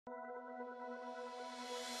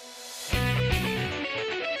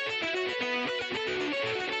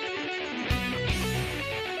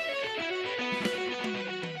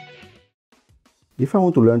If I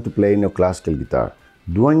want to learn to play neoclassical guitar,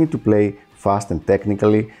 do I need to play fast and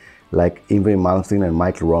technically like Malmsteen and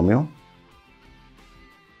Michael Romeo?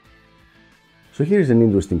 So here's an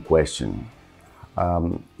interesting question.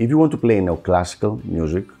 If you want to play neoclassical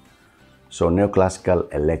music, so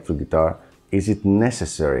neoclassical electric guitar, is it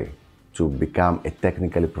necessary to become a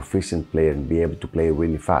technically proficient player and be able to play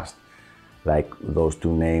really fast, like those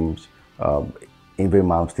two names,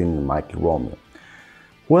 Malmsteen and Michael Romeo?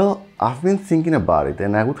 Well, I've been thinking about it,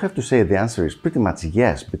 and I would have to say the answer is pretty much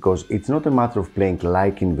yes, because it's not a matter of playing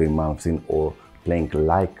like Malmsteen or playing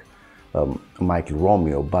like Michael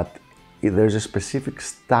Romeo, but there's a specific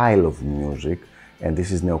style of music, and this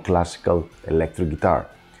is neoclassical electric guitar.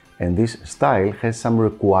 And this style has some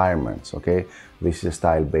requirements, okay? This is a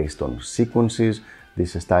style based on sequences,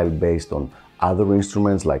 this is a style based on other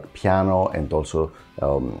instruments like piano and also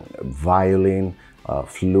violin,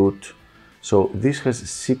 flute. So this has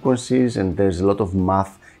sequences and there's a lot of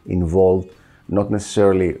math involved, not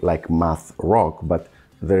necessarily like math rock, but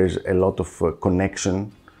there's a lot of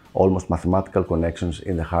connection, almost mathematical connections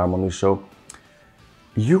in the harmonies. So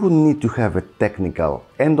you will need to have a technical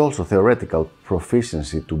and also theoretical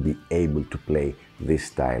proficiency to be able to play this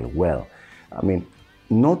style well. I mean,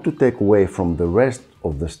 not to take away from the rest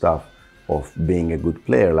of the stuff of being a good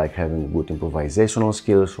player, like having good improvisational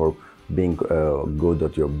skills or being good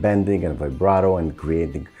at your bending and vibrato and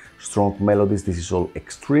creating strong melodies. This is all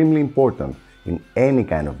extremely important in any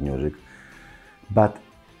kind of music. But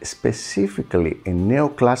specifically in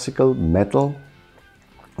neoclassical metal,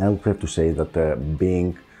 I would have to say that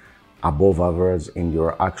being above average in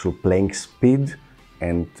your actual playing speed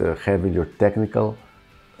and having your technical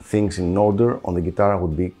things in order on the guitar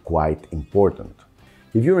would be quite important.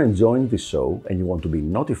 If you're enjoying this show and you want to be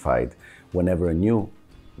notified whenever a new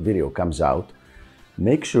video comes out,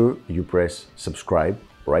 make sure you press subscribe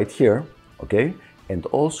right here, okay? And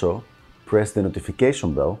also press the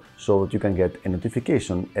notification bell so that you can get a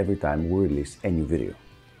notification every time we release a new video.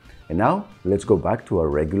 And now, let's go back to our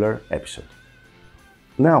regular episode.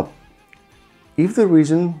 Now, if the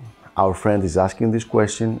reason our friend is asking this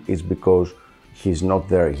question is because he's not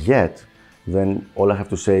there yet, then all I have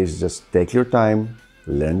to say is just take your time,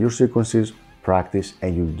 learn your sequences, practice,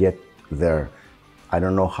 and you get there. I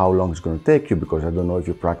don't know how long it's going to take you, because I don't know if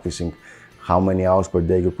you're practicing, how many hours per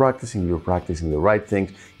day you're practicing the right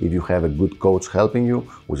things, if you have a good coach helping you,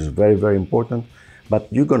 which is very, very important, but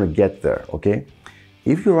you're going to get there, okay?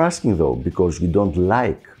 If you're asking though, because you don't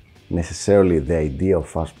like necessarily the idea of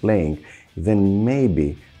fast playing, then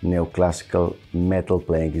maybe neoclassical metal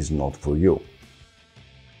playing is not for you.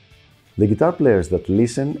 The guitar players that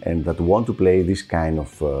listen and that want to play this kind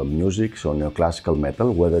of music, so neoclassical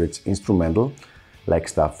metal, whether it's instrumental, like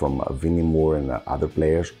stuff from Vinnie Moore and other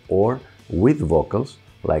players, or with vocals,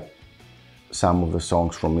 like some of the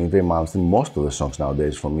songs from Malmsteen, most of the songs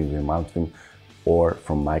nowadays from Malmsteen, or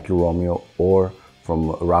from Michael Romeo, or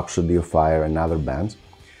from Rhapsody of Fire and other bands.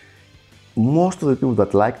 Most of the people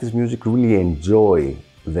that like this music really enjoy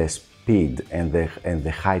the speed and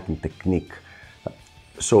the heightened technique.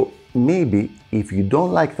 So maybe if you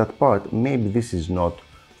don't like that part, maybe this is not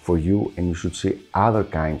for you, and you should see other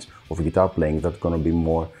kinds of guitar playing that's going to be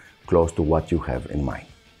more close to what you have in mind.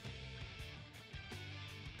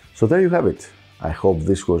 So there you have it. I hope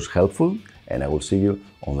this was helpful, and I will see you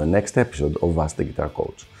on the next episode of Ask the Guitar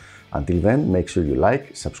Coach. Until then, make sure you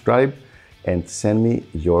like, subscribe, and send me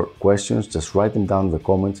your questions. Just write them down in the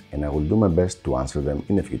comments, and I will do my best to answer them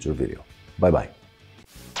in a future video. Bye bye.